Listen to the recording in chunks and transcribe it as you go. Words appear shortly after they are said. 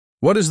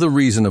What is the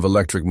reason of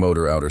electric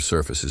motor outer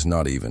surface is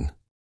not even?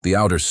 The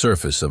outer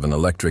surface of an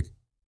electric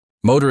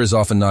motor is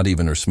often not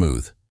even or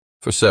smooth,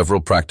 for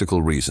several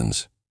practical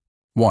reasons.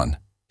 1.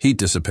 Heat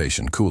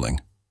dissipation,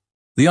 cooling.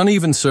 The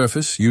uneven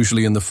surface,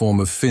 usually in the form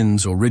of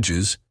fins or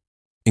ridges,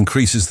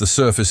 increases the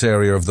surface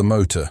area of the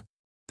motor.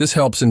 This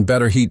helps in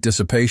better heat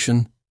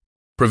dissipation,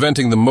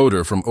 preventing the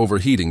motor from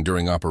overheating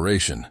during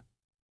operation.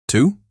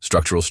 2.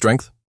 Structural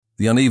strength.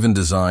 The uneven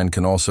design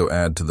can also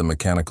add to the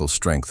mechanical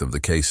strength of the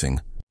casing,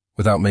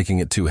 without making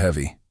it too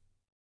heavy.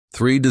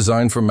 3.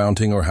 Design for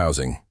mounting or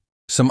housing.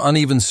 Some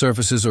uneven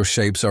surfaces or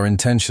shapes are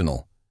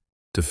intentional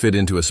to fit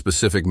into a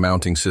specific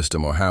mounting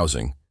system or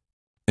housing,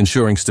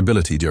 ensuring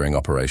stability during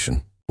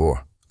operation.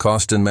 4.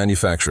 Cost and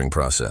manufacturing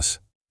process.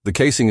 The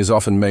casing is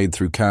often made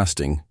through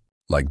casting,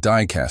 like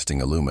die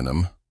casting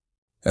aluminum,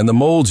 and the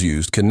molds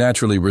used can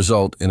naturally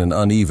result in an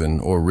uneven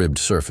or ribbed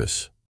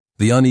surface.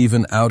 The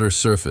uneven outer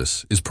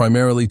surface is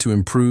primarily to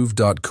improve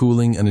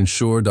cooling and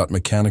ensure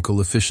mechanical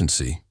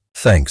efficiency.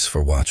 Thanks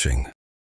for watching.